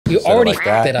You already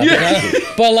fucked it up. Yeah. You know?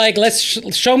 But like, let's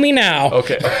show me now.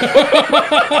 Okay.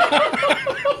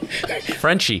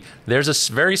 Frenchie, there's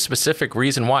a very specific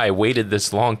reason why I waited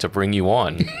this long to bring you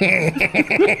on.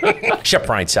 Chef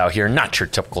Brian Tsao here, not your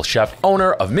typical chef,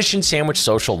 owner of Mission Sandwich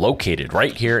Social, located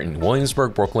right here in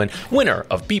Williamsburg, Brooklyn, winner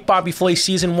of Beef Bobby Flay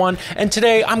Season 1, and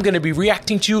today I'm going to be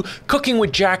reacting to Cooking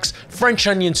with Jack's French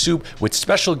Onion Soup with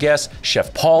special guest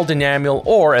Chef Paul Denamiel,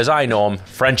 or as I know him,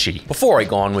 Frenchie. Before I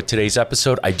go on with today's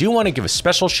episode, I do want to give a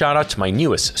special shout out to my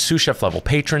newest sous chef level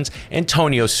patrons,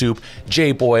 Antonio Soup,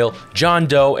 Jay Boyle, John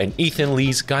Doe, and Ethan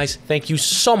Lees. Guys, thank you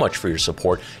so much for your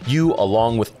support. You,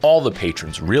 along with all the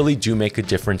patrons, really do make a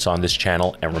difference on this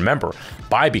channel. And remember,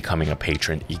 by becoming a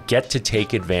patron, you get to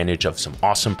take advantage of some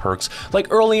awesome perks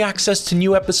like early access to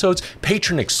new episodes,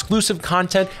 patron exclusive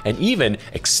content, and even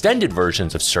extended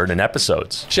versions of certain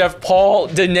episodes. Chef Paul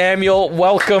Denamiel,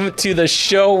 welcome to the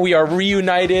show. We are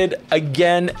reunited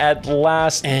again at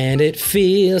last. And it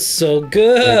feels so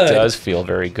good. It does feel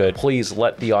very good. Please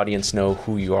let the audience know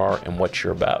who you are and what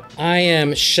you're about. I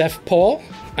am Chef Paul.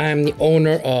 I'm the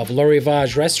owner of Le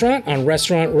Rivage Restaurant on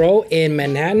Restaurant Row in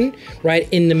Manhattan, right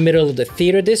in the middle of the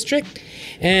theater district.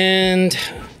 And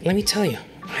let me tell you,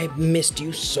 I missed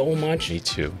you so much. Me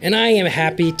too. And I am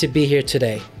happy to be here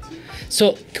today.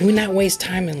 So can we not waste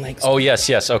time in like... Oh, yes.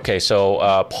 Okay,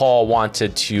 so Paul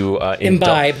wanted to...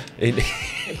 imbibe.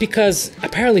 Because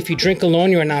apparently if you drink alone,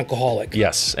 you're an alcoholic.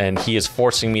 Yes, and he is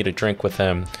forcing me to drink with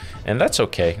him. And that's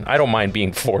okay. I don't mind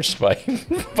being forced by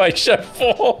Chef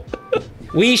Paul.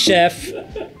 Oui, chef.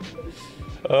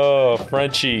 Oh,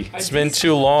 Frenchie, it's been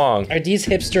too long. Are these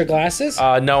hipster glasses?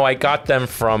 No, I got them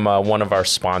from one of our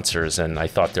sponsors, and I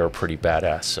thought they were pretty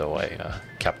badass, so I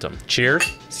kept them. Cheers.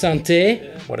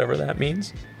 Santé. Whatever that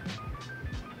means.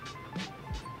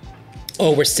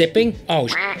 Oh, we're sipping? Oh,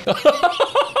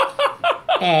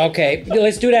 oh, okay.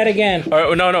 Let's do that again.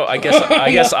 No. I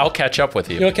guess I'll catch up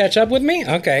with you. You'll catch up with me?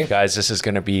 Okay. Guys, this is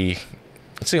gonna be.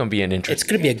 It's gonna be an interesting. It's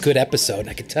gonna be a good episode.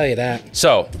 I can tell you that.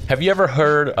 So, have you ever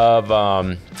heard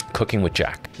of Cooking with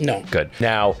Jack? No. Good.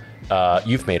 Now,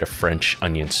 you've made a French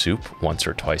onion soup once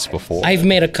or twice before. I've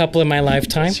made a couple in my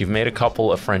lifetime. So you've made a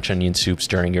couple of French onion soups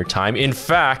during your time. In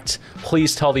fact,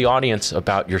 please tell the audience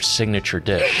about your signature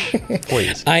dish,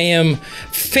 please. I am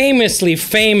famously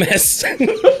famous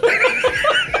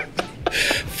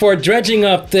for dredging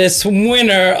up this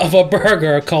winner of a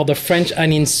burger called the French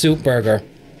Onion Soup Burger.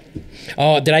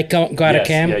 Oh, did I go out of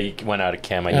cam? Yeah, you went out of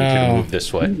cam. I need you to move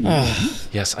this way.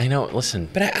 Yes, I know. Listen.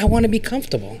 But I want to be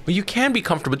comfortable. Well, you can be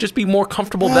comfortable. Just be more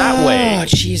comfortable that way. Oh,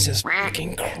 Jesus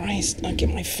fucking Christ. Look at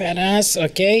my fat ass,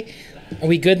 okay? Are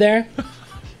we good there?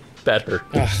 Better.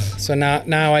 So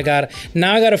now I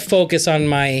gotta focus on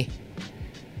my...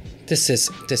 This is.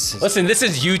 Listen, this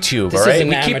is YouTube, this all right? Is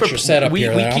an amateur setup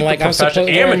here. We keep like, I'm supposed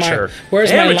amateur.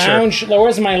 Where's my lounge?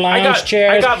 Where's my lounge chairs?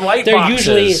 I got light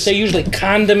boxes. They're usually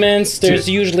condiments. There's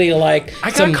usually like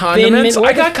I got condiments.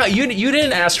 You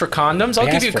didn't ask for condoms.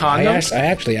 I'll give you condoms. I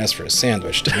actually asked for a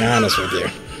sandwich. To be honest with you.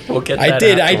 We'll get that I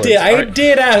did ask for a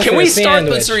sandwich. Can we start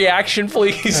this reaction,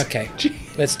 please? Okay.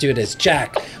 Let's do this.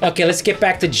 Jack. Okay, let's get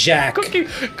back to Jack. Okay.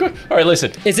 All right,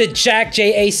 listen. Is it Jack,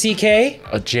 J-A-C-K?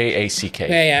 J-A-C-K.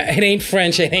 Yeah, it ain't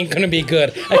French. It ain't gonna be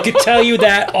good. I could tell you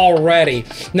that already.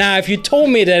 Now, if you told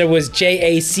me that it was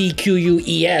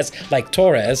J-A-C-Q-U-E-S, like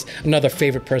Torres, another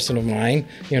favorite person of mine,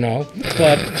 you know,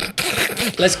 but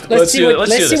let's see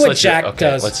what Jack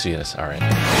does. Let's see this. All right.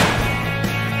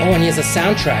 Oh, and he has a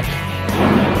soundtrack.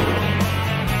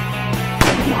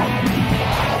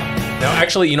 Now,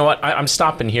 actually, you know what? I'm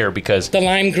stopping here because... The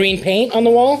lime green paint on the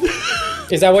wall?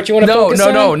 Is that what you want to focus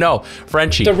on? No.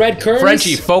 Frenchie. The red curtains?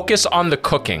 Frenchie, focus on the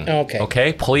cooking. Okay.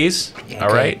 Okay, please? Okay. All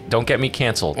right? Don't get me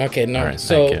canceled. Okay, no. All right,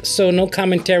 thank you. So no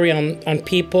commentary on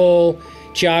people,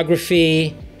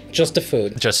 geography, just the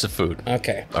food. Just the food.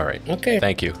 Okay. All right. Okay.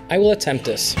 Thank you. I will attempt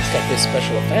this. It's got this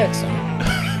special effects. So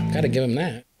gotta give him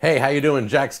that. Hey, how you doing?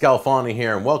 Jack Scalfani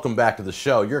here, and welcome back to the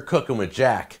show. You're cooking with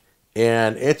Jack,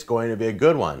 and it's going to be a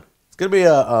good one. It's going to be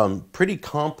a pretty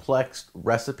complex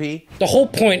recipe. The whole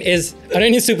point is an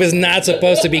onion soup is not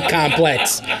supposed to be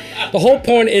complex. The whole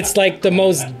point, it's like the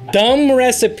most dumb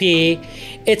recipe.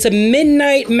 It's a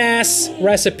midnight mass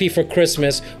recipe for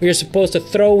Christmas where you're supposed to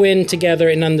throw in together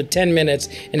in under 10 minutes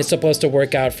and it's supposed to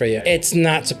work out for you. It's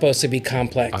not supposed to be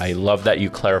complex. I love that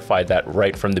you clarified that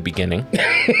right from the beginning.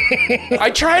 I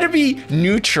try to be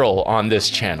neutral on this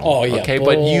channel. Oh, yeah. Okay,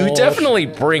 but you definitely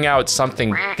bring out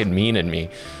something fucking mean in me.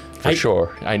 For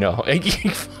sure, I know.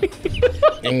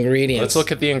 Ingredients. Let's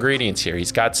look at the ingredients here.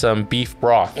 He's got some beef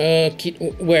broth.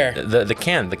 Where? The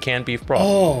canned beef broth.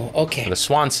 Oh, okay. The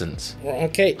Swansons.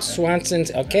 Okay,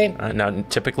 Swansons, okay. Now,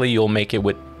 typically you'll make it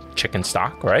with chicken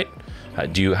stock, right? How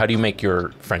do you make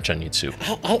your French onion soup?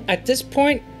 At this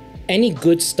point, any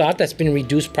good stock that's been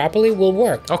reduced properly will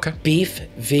work. Okay. Beef,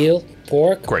 veal,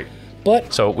 pork. Great.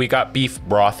 But So we got beef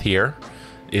broth here.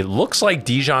 It looks like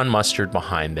Dijon mustard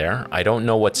behind there. I don't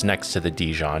know what's next to the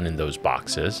Dijon in those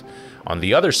boxes. On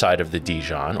the other side of the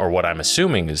Dijon, or what I'm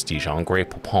assuming is Dijon, Grey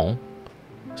Poupon.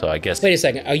 So I guess... wait a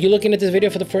second. Are you looking at this video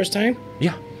for the first time?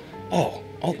 Yeah. Oh,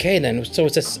 okay then. So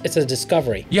it's a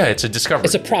discovery. Yeah, it's a discovery.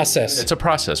 It's a process. It's a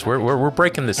process. We're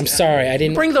breaking this. I'm sorry, I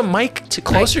didn't... Bring the mic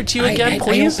closer to you again,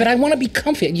 please. But I want to be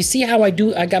comfy. You see how I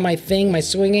do? I got my thing, my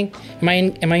swinging. Am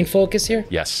I in focus here?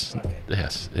 Yes,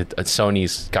 yes.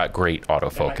 Sony's got great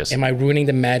autofocus. Am I ruining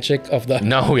the magic of the...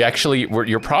 No,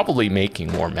 you're probably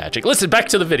making more magic. Listen, back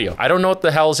to the video. I don't know what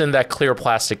the hell's in that clear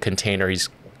plastic container. He's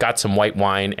got some white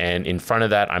wine, and in front of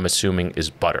that, I'm assuming, is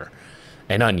butter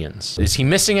and onions. Is he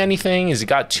missing anything? Has he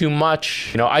got too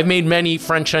much? You know, I've made many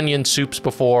French onion soups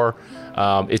before.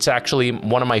 It's actually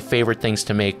one of my favorite things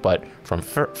to make, but from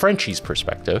Frenchie's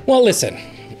perspective. Well, listen,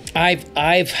 I've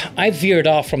veered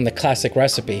off from the classic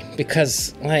recipe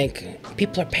because like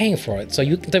people are paying for it. So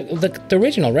the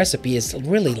original recipe is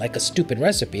really like a stupid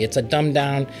recipe. It's a dumbed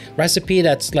down recipe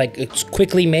that's like it's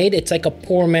quickly made. It's like a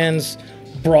poor man's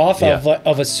broth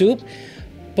of a soup,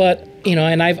 but you know,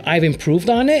 and I've improved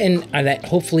on it, and that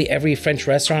hopefully every French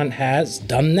restaurant has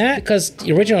done that, because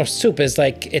the original soup is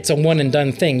like, it's a one and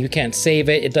done thing. You can't save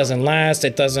it. It doesn't last.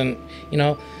 It doesn't, you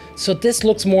know. So this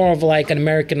looks more of like an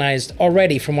Americanized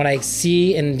already from what I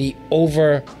see in the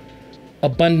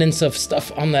abundance of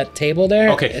stuff on that table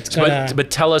there. Okay, it's gonna... but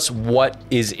tell us what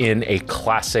is in a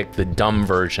classic, the dumb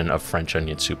version of French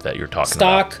onion soup that you're talking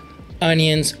about. Stock,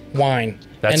 onions, wine.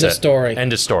 That's End of story.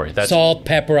 End of story. That's salt,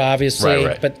 pepper, obviously,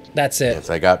 right. but that's it.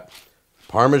 Yes, I got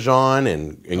Parmesan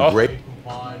and grape.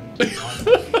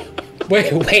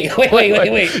 Wait.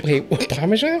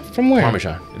 Parmesan from where?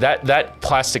 Parmesan. That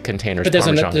plastic container is But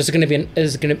Parmesan. is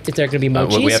there gonna be more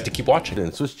cheese? We have to keep watching.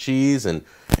 And Swiss cheese and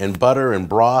butter and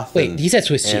broth. Wait, he said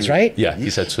Swiss cheese, right? Yeah, he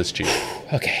said Swiss cheese.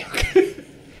 Okay.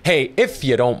 Hey, if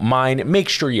you don't mind, make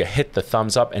sure you hit the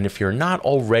thumbs up. And if you're not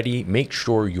already, make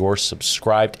sure you're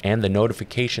subscribed and the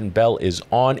notification bell is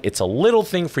on. It's a little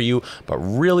thing for you, but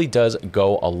really does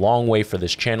go a long way for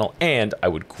this channel, and I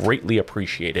would greatly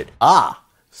appreciate it.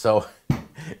 So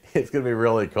it's going to be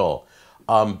really cool.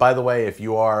 By the way, if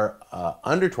you are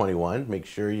under 21, make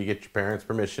sure you get your parents'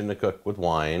 permission to cook with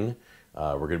wine.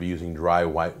 We're going to be using dry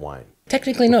white wine.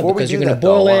 Technically, no, Before because we you're do going to that,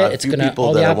 boil though, it. It's going to people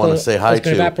all the that I alcohol wanna say hi is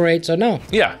going to. to evaporate. So no,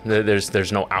 Yeah,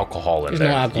 there's no alcohol in there.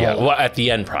 no alcohol. Yeah, well, at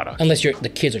the end product. unless the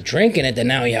kids are drinking it, then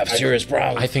now you have serious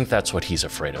problems. I think that's what he's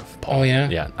afraid of, Paul. Oh, yeah?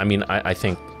 Yeah, I mean, I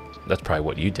think that's probably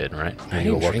what you did, right? I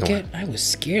didn't drink it. I was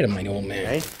scared of my old man.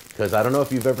 Okay? Because I don't know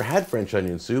if you've ever had French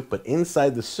onion soup, but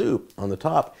inside the soup on the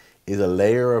top is a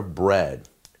layer of bread.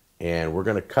 And we're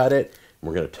going to cut it, and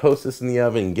we're going to toast this in the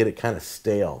oven and get it kind of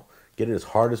stale. Get it as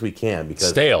hard as we can, because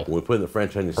Stale. when we put it in the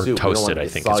French onion Or soup, toast we it, don't I want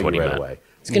it think to is soggy what he right meant. away.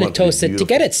 It's going to toast it to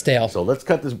get it stale. So let's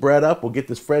cut this bread up. We'll get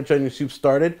this French onion soup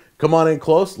started. Come on in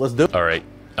close. Let's do it. All right.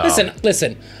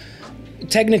 Listen.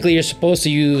 Technically, you're supposed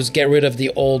to get rid of the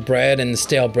old bread and the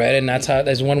stale bread, and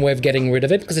there's one way of getting rid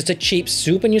of it, because it's a cheap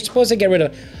soup, and you're supposed to get rid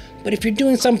of. But if you're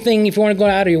doing something, if you want to go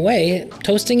out of your way,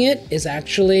 toasting it is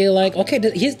actually like, okay,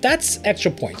 that's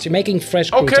extra points. You're making fresh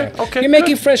croutons. Okay, you're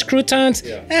making fresh croutons.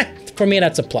 For me,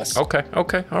 that's a plus. Okay,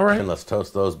 all right. And let's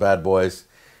toast those bad boys.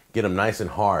 Get them nice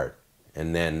and hard.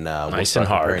 And then Nice and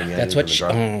hard. That's what.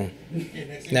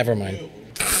 Never mind.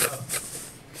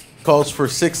 Calls for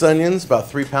 6 onions, about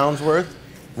 3 pounds worth.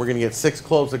 We're gonna get 6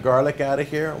 cloves of garlic out of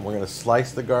here, and we're gonna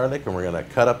slice the garlic, and we're gonna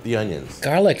cut up the onions.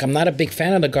 Garlic. I'm not a big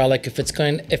fan of the garlic. If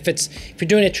you're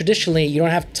doing it traditionally, you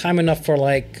don't have time enough for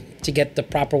to get the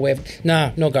proper way of.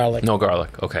 No garlic. No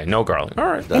garlic. Okay, no garlic. All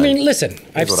right. I mean, listen,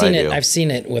 I've what seen I it. do. I've seen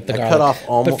it with the I garlic. cut off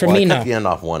almost. But for me, I no. cut the end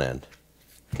off one end.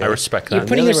 Okay. I respect that. You're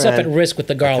putting the other yourself at end, risk with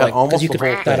the I cut garlic, because almost you the could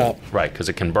whole pick that thing. up. Right, because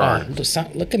it can burn.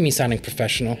 Look at me sounding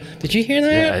professional. Did you hear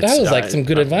that? Yeah, That was like some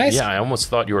good advice. Yeah, I almost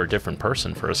thought you were a different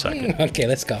person for a second. Okay,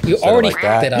 let's go. You already like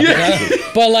fucked it that? up.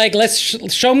 Yeah. But let's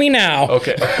show me now.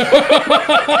 Okay.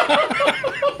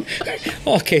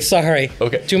 Okay, sorry.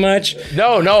 Okay. Too much?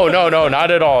 No,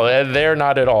 not at all. They're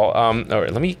not at all. All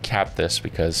right, let me cap this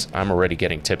because I'm already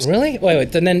getting tips. Really?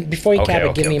 Wait. Then before you cap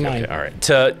it, give me mine. All right.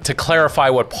 To clarify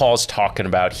what Paul's talking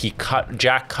about,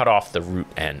 Jack cut off the root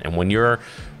end, and when you're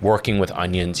working with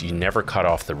onions, you never cut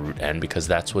off the root end, because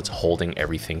that's what's holding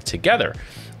everything together.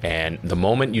 And the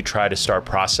moment you try to start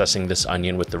processing this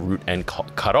onion with the root end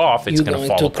cut off, it's going to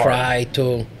fall apart. Cry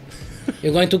too.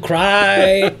 You're going to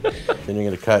cry. Then you're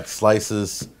going to cut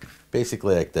slices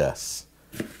basically like this.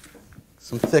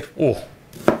 Some thick. Oh.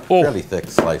 fairly thick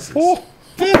slices. Oh.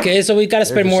 Okay, so we got to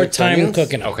spend more time onions?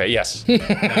 cooking it. Okay, yes.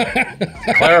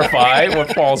 Clarify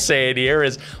what Paul's saying here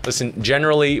is, listen,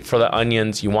 generally for the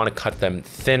onions, you want to cut them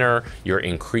thinner. You're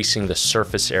increasing the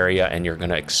surface area and you're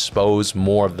going to expose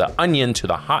more of the onion to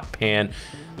the hot pan,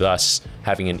 thus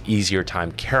having an easier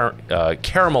time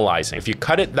caramelizing. If you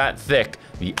cut it that thick,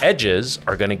 the edges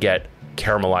are going to get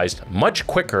caramelized much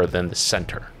quicker than the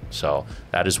center. So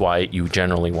that is why you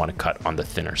generally want to cut on the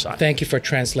thinner side. Thank you for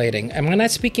translating. Am I not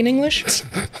speaking English?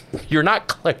 You're not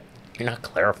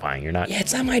clarifying. You're not. Yeah,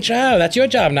 it's not my job. That's your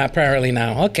job, not apparently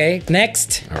now. Okay,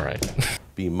 next. All right.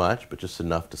 Be much, but just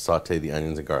enough to saute the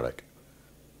onions and garlic.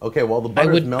 Okay, while the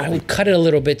butter is melting. I would cut it a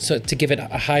little bit so to give it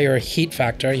a higher heat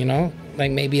factor, you know,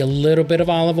 like maybe a little bit of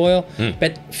olive oil.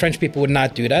 But French people would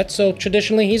not do that. So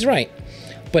traditionally, he's right.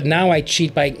 But now I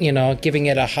cheat by, you know, giving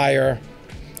it a higher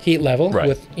heat level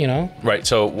with, you know,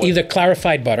 So either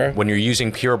clarified butter. When you're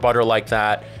using pure butter like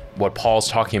that, what Paul's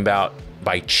talking about,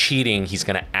 by cheating, he's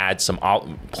going to add some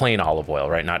plain olive oil,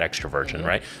 right? Not extra virgin,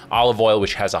 right? Olive oil,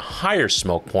 which has a higher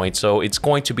smoke point, so it's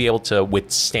going to be able to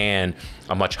withstand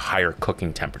a much higher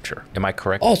cooking temperature. Am I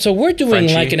correct? Oh, so we're doing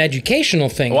Frenchie? like an educational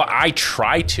thing. Well, I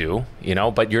try to, you know,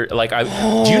 but you're like,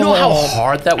 do you know how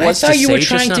hard that was to say? I thought you were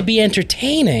trying to be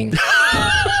entertaining.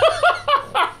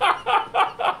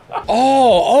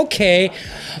 Oh, okay.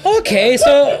 Okay,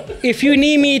 so if you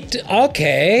need me to,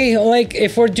 okay, like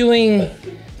if we're doing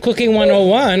Cooking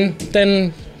 101,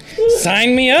 then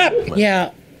sign me up. Yeah.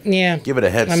 Give it a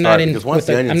head start because once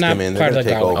the onions come in, they're going to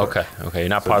take over. Okay, you're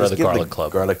not part of the garlic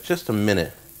club. Garlic just a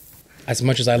minute. As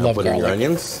much as I love put garlic. in your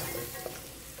onions.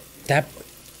 That,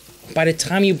 by the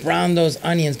time you brown those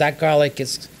onions, that garlic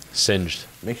is singed.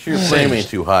 Make sure your flame ain't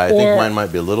too high. I think mine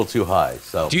might be a little too high.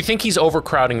 So. Do you think he's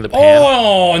overcrowding the pan?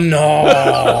 Oh,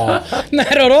 no.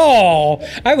 Not at all.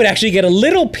 I would actually get a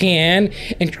little pan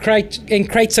and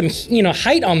create some, you know,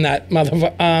 height on that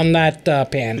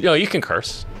pan. No, you can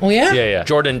curse. Oh, yeah? Yeah.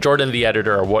 Jordan, the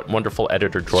editor, or what wonderful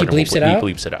editor Jordan. He bleeps it out?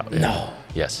 He bleeps it out. Yeah. No.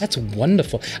 Yes. That's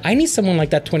wonderful. I need someone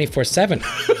like that 24/7.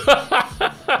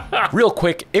 Real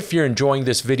quick, if you're enjoying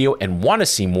this video and want to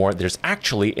see more, there's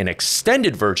actually an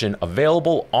extended version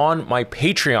available on my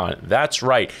Patreon. That's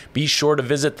right. Be sure to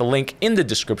visit the link in the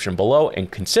description below and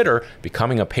consider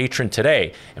becoming a patron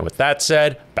today. And with that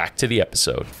said, back to the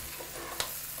episode.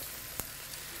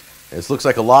 This looks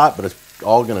like a lot, but it's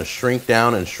all going to shrink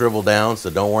down and shrivel down, so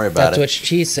don't worry about it. That's what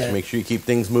she said. Make sure you keep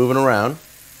things moving around.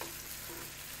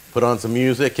 Put on some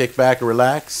music, kick back and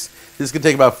relax. This is going to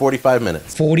take about 45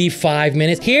 minutes. 45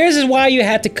 minutes. Here's why you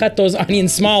had to cut those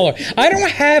onions smaller. I don't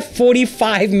have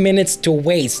 45 minutes to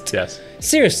waste. Yes.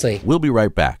 Seriously. We'll be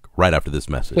right back, right after this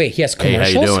message. Wait, he has commercials?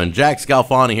 Hey, how you doing? Jack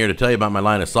Scalfani here to tell you about my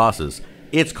line of sauces.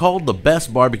 It's called the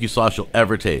best barbecue sauce you'll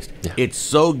ever taste. Yeah. It's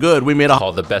so good, we made a...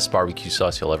 Called the best barbecue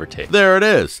sauce you'll ever taste. There it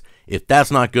is. If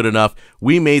that's not good enough,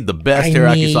 we made the best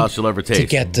teriyaki sauce you'll ever taste. To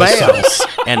get the sauce.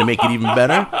 And to make it even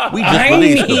better, we just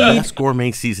released the best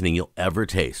gourmet seaseasoning you'll ever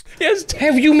taste. Yes.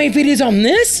 Have you made videos on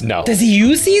this? No. Does he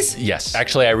use these? Yes.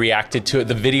 Actually, I reacted to it.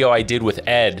 The video I did with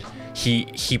Ed,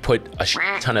 he put a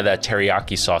ton of that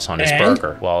teriyaki sauce on his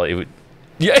burger. Well, it would...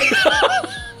 Yeah.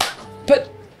 But...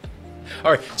 All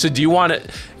right, so do you want to,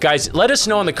 guys, let us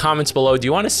know in the comments below, do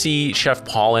you want to see Chef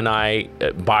Paul and I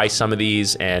buy some of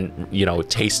these and, you know,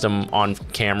 taste them on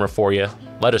camera for you?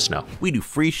 Let us know. We do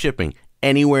free shipping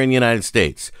anywhere in the United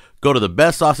States. Go to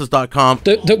thebestsauces.com.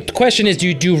 The question is, do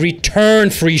you do return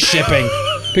free shipping?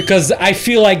 Because I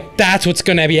feel like that's what's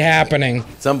going to be happening.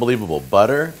 It's unbelievable.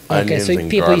 Butter, onions, so and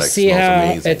people, garlic you see how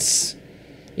amazing. it's,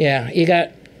 yeah, you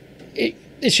got,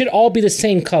 it should all be the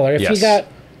same color. If you got...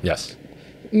 Yes.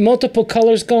 Multiple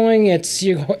colors going,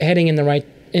 you're heading in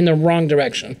the wrong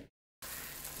direction.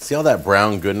 See all that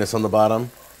brown goodness on the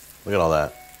bottom? Look at all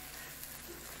that.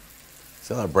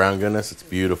 See all that brown goodness? It's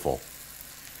beautiful.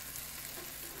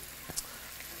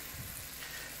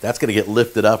 That's going to get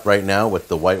lifted up right now with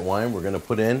the white wine we're going to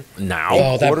put in. Now.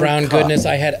 Oh, that brown goodness.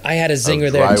 I had a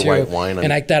zinger there too. White wine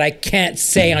and that I can't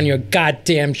say on your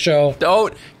goddamn show.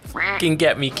 Don't fucking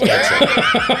get me canceled.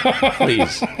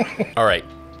 Please. All right.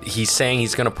 He's saying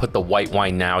he's going to put the white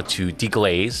wine now to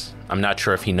deglaze. I'm not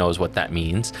sure if he knows what that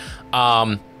means.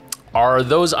 Are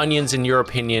those onions, in your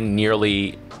opinion,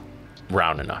 nearly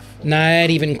brown enough?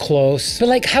 Not even close. But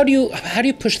like, how do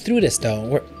you push through this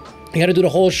though? You got to do the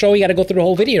whole show. You got to go through the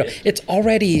whole video. It's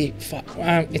already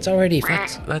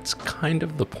fixed. That's kind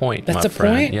of the point. That's the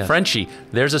point. Yeah. Frenchie,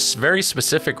 there's a very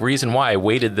specific reason why I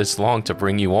waited this long to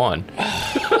bring you on.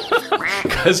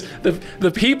 Because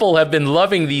the people have been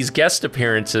loving these guest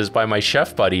appearances by my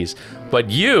chef buddies, but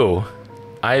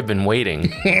I've been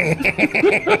waiting.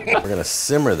 We're gonna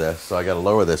simmer this, so I gotta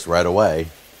lower this right away.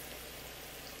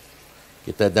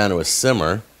 Get that down to a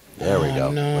simmer. There we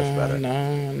go. No, Much better. no,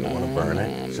 Don't want to burn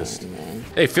it. Just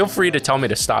Hey, feel free to tell me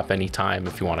to stop anytime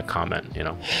if you want to comment, you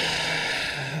know.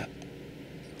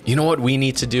 You know what we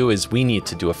need to do is we need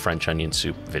to do a French onion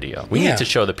soup video. We need to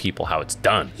show the people how it's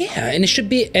done. Yeah, and it should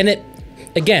be, and it,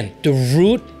 again, the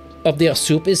root of the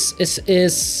soup is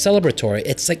celebratory.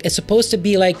 It's like, it's supposed to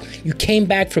be like you came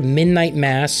back from midnight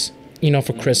mass, you know,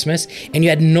 for Christmas, and you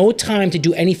had no time to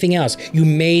do anything else. You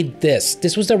made this.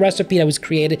 This was the recipe that was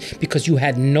created because you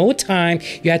had no time.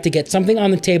 You had to get something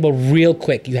on the table real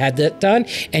quick. You had that done,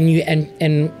 and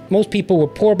and most people were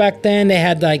poor back then. They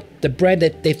had like the bread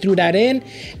that they threw that in,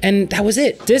 and that was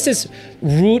it. This is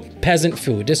root peasant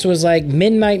food. This was like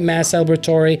midnight mass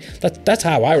celebratory. That's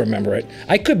how I remember it.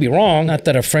 I could be wrong. Not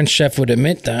that a French chef would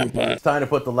admit that, but it's time to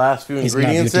put the last few he's not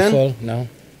ingredients beautiful. in. No.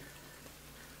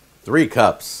 3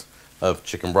 cups of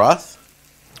chicken broth.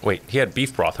 Wait, he had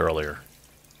beef broth earlier.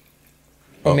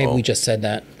 Or maybe we just said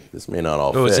that. This may not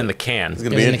all fit. It was in the can. It's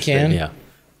gonna It be was in the can? Yeah.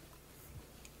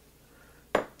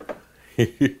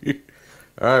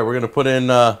 All right, we're gonna put in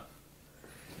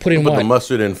Put in put the what?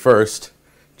 mustard in first,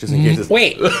 just in case it's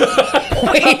Wait.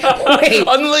 Wait.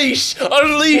 Unleash!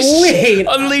 Unleash! Wait.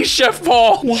 Unleash Chef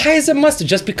Paul! Why is it mustard?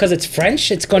 Just because it's French,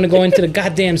 it's going to go into the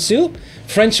goddamn soup?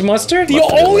 French mustard? The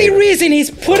Mustard only later. reason he's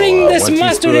putting this 1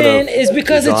 mustard teaspoon in of is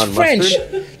because it's Dijon French.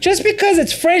 mustard. Just because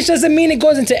it's French doesn't mean it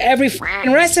goes into every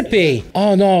f***ing recipe.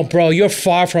 Oh no, bro, you're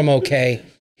far from okay.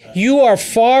 You are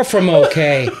far from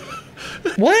okay.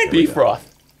 What? Beef broth.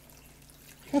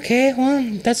 Okay,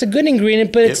 well, that's a good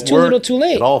ingredient, but it's It too little worked. too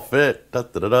late. It all fit. Da,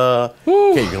 da, da, da.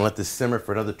 Okay, you're gonna let this simmer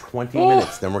for another 20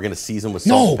 minutes. Then we're gonna season with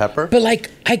salt No, and pepper. but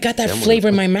like I got that Then we're flavor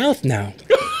in gonna my mouth now.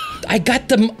 I got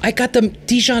the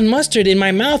Dijon mustard in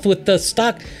my mouth with the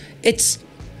stock. It's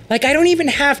like I don't even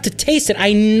have to taste it.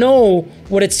 I know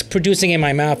what it's producing in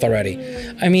my mouth already.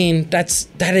 I mean, that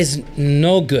is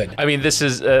no good. I mean, this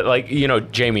is like, you know,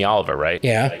 Jamie Oliver, right?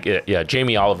 Yeah. Like, yeah,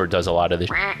 Jamie Oliver does a lot of this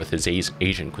with his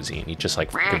Asian cuisine. He just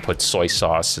like fucking puts soy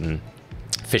sauce and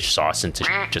fish sauce into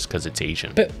just because it's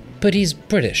Asian. But he's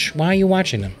British. Why are you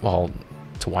watching him? Well,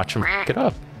 to watch him it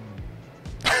up.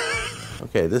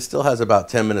 Okay, this still has about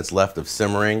 10 minutes left of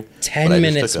simmering. 10 but I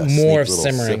just minutes took a more of sneak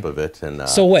little simmering. Sip of it and,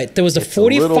 So what? There was the it's a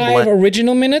little 45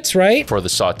 original minutes, right? For the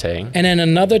sauteing. And then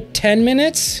another 10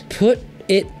 minutes. Put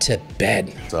it to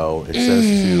bed. So it says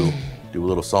to do a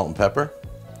little salt and pepper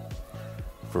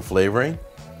for flavoring.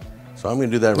 So I'm going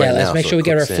to do that right now. Yeah, let's make so sure it we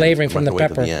get our cooks in. flavoring I'm from not the gonna wait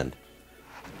till pepper. the end.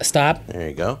 Stop. There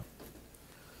you go.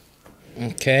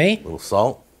 Okay. A little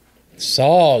salt,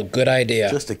 Salt. Good idea.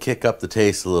 just to kick up the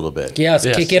taste a little bit. Yeah, let's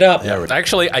Yes. kick it up. Yeah,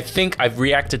 Actually, I think I've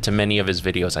reacted to many of his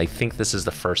videos. I think this is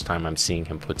the first time I'm seeing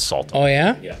him put salt on. Oh,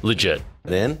 yeah? Legit.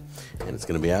 It in, and it's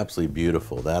going to be absolutely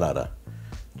beautiful. That ought to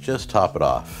just top it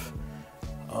off.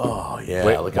 Oh, yeah.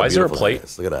 Wait, look how why is there a beautiful plate? that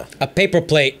is. Look at that. A paper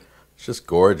plate. It's just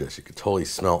gorgeous. You can totally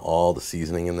smell all the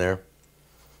seasoning in there.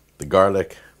 The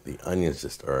garlic, the onions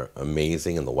just are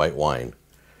amazing, and the white wine.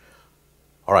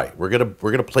 All right, we're gonna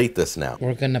plate this now.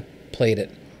 We're gonna plate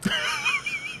it.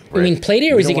 You mean plate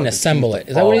it, or We is he don't gonna want the assemble cheese it? to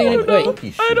Is that what fall you're on gonna the do? cookie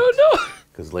I sheet. don't know.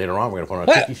 Because later on we're gonna put on a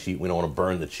What? cookie sheet. We don't want to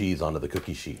burn the cheese onto the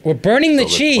cookie sheet. We're burning the So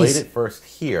let's cheese. plate it first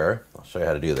here. I'll show you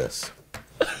how to do this.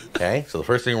 Okay, so the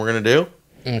first thing we're gonna do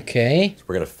Okay. is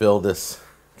we're gonna fill this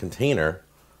container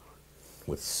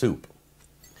with soup.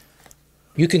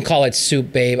 You can call it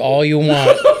soup, babe, all you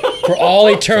want. For all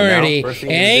eternity. first It thing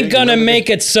you ain't do, gonna remember make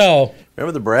it so.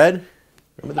 Remember the bread?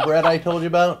 Remember the bread I told you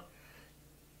about?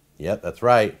 Yep, that's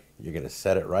right. You're gonna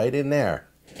set it right in there.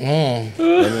 Then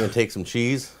you're gonna take some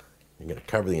cheese. You're gonna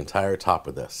cover the entire top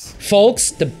with this. Folks,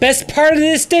 the best part of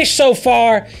this dish so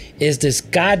far is this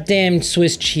goddamn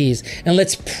Swiss cheese. And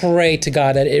let's pray to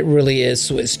God that it really is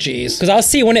Swiss cheese. Because I'll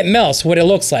see when it melts what it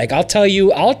looks like. I'll tell you.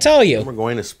 We're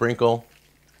going to sprinkle.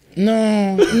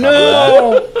 No.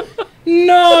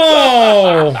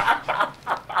 No.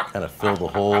 Kind of fill the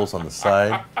holes on the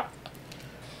side.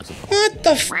 What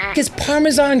the f is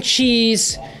Parmesan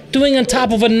cheese doing on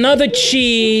top of another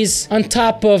cheese on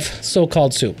top of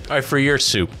so-called soup? All right, for your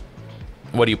soup,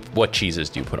 what cheeses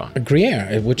do you put on? A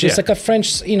Gruyere, which is Yeah. like a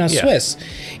French, Yeah. Swiss.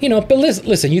 But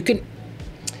listen, you can...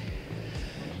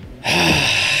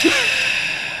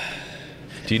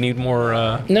 Do you need more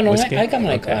No, whiskey? I got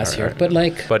my Okay, glass all here, right. but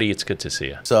like... Buddy, it's good to see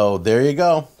you. So there you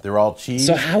go. They're all cheese.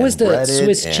 So how is and the breaded,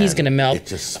 Swiss cheese and gonna melt it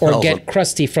just or smells get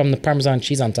crusty from the Parmesan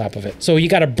cheese on top of it? So you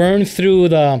gotta burn through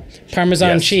the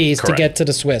Parmesan Yes, cheese to correct. get to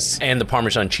the Swiss. And the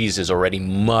Parmesan cheese is already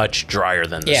much drier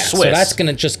than the Yeah, Swiss. so that's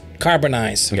gonna just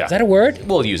carbonize. Yeah. Is that a word?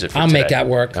 We'll use it for I'll today. make that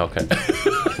work. Okay.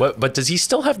 But does he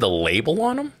still have the label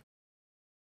on him?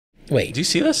 Wait, Do you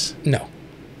see this? no.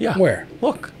 Yeah. Where?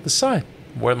 Look, the side,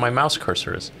 where my mouse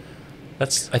cursor is.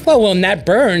 Well, when that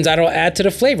burns, that'll add to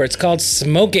the flavor. It's called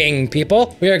smoking,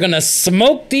 people. We are gonna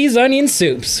smoke these onion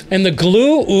soups. And the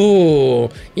glue, ooh,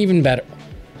 even better.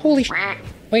 Holy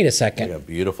wait a second. Look how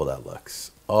beautiful that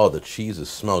looks. Oh, the cheeses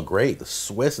smell great. The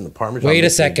Swiss and the Parmesan. Wait a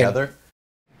second. Together.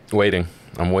 Waiting.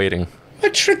 I'm waiting.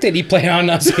 What trick did he play on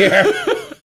us here?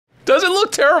 Doesn't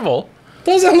look terrible.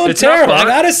 Doesn't look terrible. I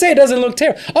gotta say, it doesn't look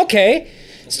terrible. Okay,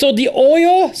 so the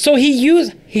oil. So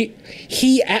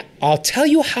I'll tell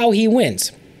you how he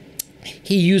wins.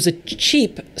 He used a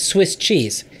cheap Swiss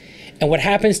cheese, and what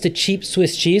happens to cheap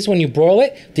Swiss cheese when you broil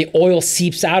it? The oil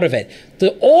seeps out of it.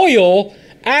 The oil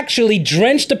actually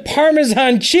drenched the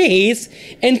Parmesan cheese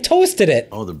and toasted it.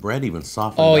 Oh, the bread even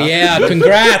softened. Oh up. yeah,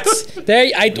 congrats! There,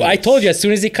 I told you as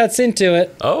soon as he cuts into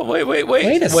it. Oh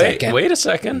wait a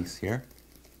second. Here.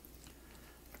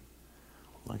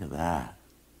 Look at that.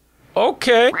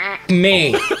 Okay.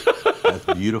 Me. That's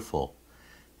beautiful.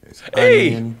 There's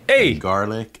onion, and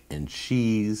garlic, and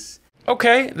cheese.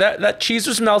 Okay, that cheese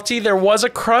was melty. There was a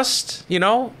crust, you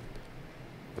know.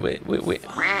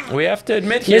 We have to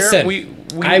admit here, Listen,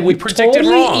 I we would predicted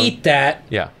totally wrong. eat that.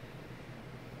 Yeah.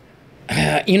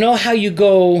 You know how you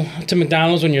go to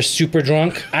McDonald's when you're super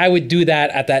drunk? I would do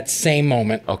that at that same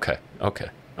moment. Okay.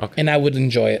 And I would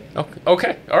enjoy it.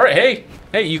 Okay. All right.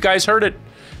 Hey, you guys heard it.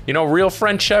 You know, real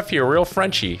French chef here, real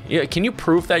Frenchy. Yeah, can you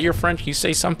prove that you're French? You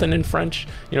say something in French?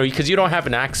 You know, because you don't have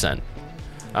an accent.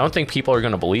 I don't think people are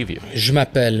going to believe you. Je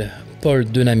m'appelle Paul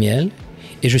Denamiel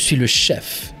et je suis le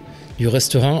chef du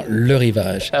restaurant Le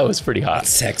Rivage. That was pretty hot.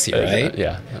 Sexy, right?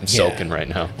 Yeah, I'm soaking right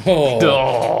now.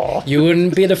 Oh, you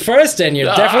wouldn't be the first and you're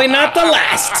definitely not the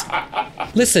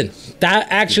last. Listen, that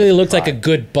actually looks like a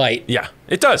good bite. Yeah,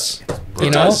 it does. You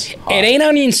know, it ain't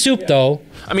onion soup though.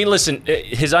 I mean, listen,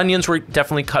 his onions were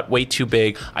definitely cut way too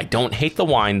big. I don't hate the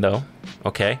wine though.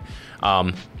 Okay,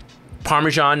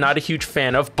 Parmesan, not a huge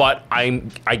fan of, but I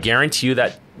guarantee you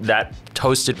that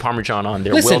toasted Parmesan on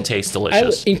there will taste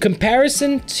delicious. In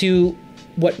comparison to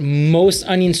what most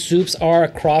onion soups are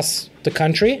across the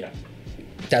country,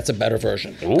 that's a better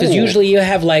version. Because usually you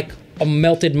have like a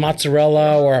melted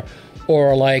mozzarella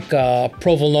or like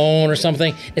provolone or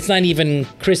something. It's not even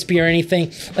crispy or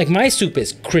anything. Like my soup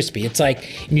is crispy. It's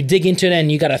like you dig into it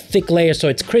and you got a thick layer, so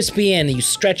it's crispy, and you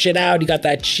stretch it out. You got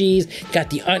that cheese, you got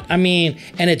the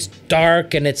and it's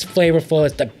dark and it's flavorful.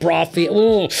 It's the brothy,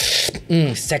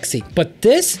 sexy. But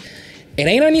this, it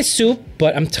ain't onion soup.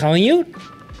 But I'm telling you,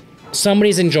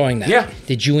 somebody's enjoying that. Yeah.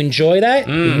 Did you enjoy that?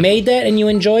 You made that and you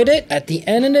enjoyed it. At the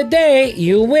end of the day,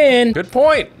 you win. Good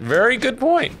point. Very good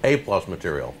point. A+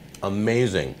 material.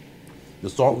 Amazing. The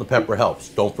salt and the pepper helps.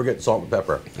 Don't forget the salt and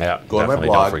pepper. Yeah, go to my definitely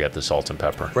blog. Don't forget the salt and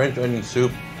pepper. French onion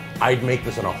soup. I'd make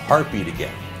this in a heartbeat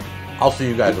again. I'll see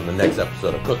you guys on the next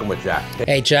episode of Cooking with Jack.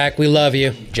 Hey, Jack, we love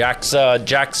you. Jack's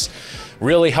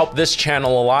really helped this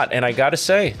channel a lot, and I gotta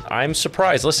say, I'm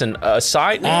surprised. Listen,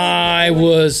 aside, I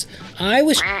was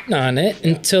on it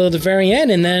until the very end,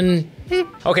 and then.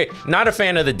 Okay, not a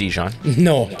fan of the Dijon.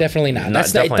 No, definitely not.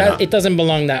 It doesn't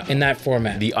belong in that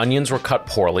format. The onions were cut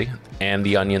poorly, and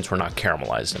the onions were not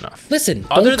caramelized enough. Listen,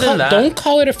 don't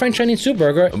call it a French onion soup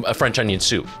burger. A French onion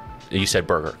soup. You said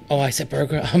burger. Oh, I said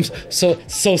burger. I'm so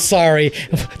sorry.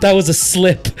 That was a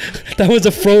slip. That was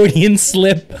a Freudian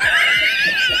slip.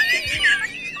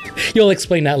 You'll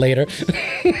explain that later.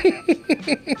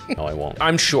 No, I won't.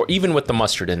 I'm sure, even with the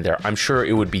mustard in there, I'm sure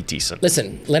it would be decent.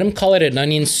 Listen, let him call it an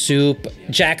onion soup.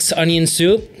 Jack's onion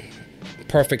soup.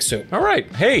 Perfect soup. All right.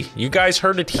 Hey, you guys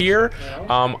heard it here.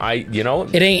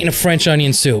 It ain't a French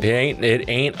onion soup. It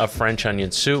ain't a French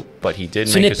onion soup, but he did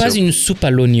Ce make n'est a pas soup. une soupe à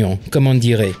l'oignon, comme on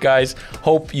dirait. Guys,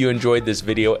 hope you enjoyed this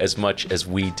video as much as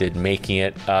we did making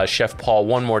it. Chef Paul,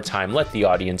 one more time, let the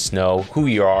audience know who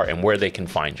you are and where they can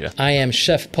find you. I am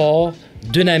Chef Paul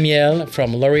Denamiel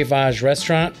from Le Rivage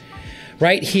restaurant,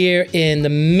 right here in the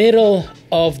middle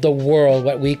of the world,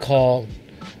 what we call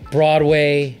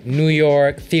Broadway, New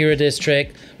York, Theater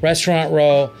District, Restaurant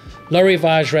Row, Le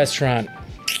Rivage restaurant.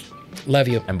 Love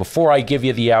you. And before I give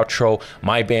you the outro,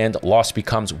 my band Lost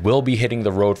Becomes will be hitting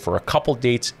the road for a couple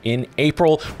dates in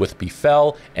April with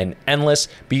Befell and Endless.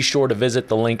 Be sure to visit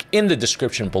the link in the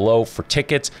description below for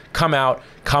tickets. Come out,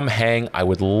 come hang. I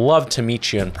would love to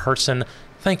meet you in person.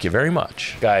 Thank you very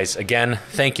much. Guys, again,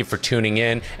 thank you for tuning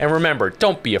in. And remember,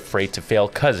 don't be afraid to fail,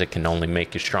 because it can only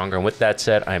make you stronger. And with that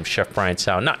said, I am Chef Brian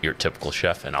Tsao, not your typical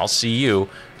chef, and I'll see you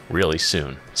really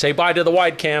soon. Say bye to the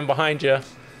wide cam behind you.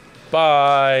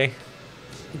 Bye.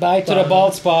 Bye to the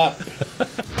bald spot.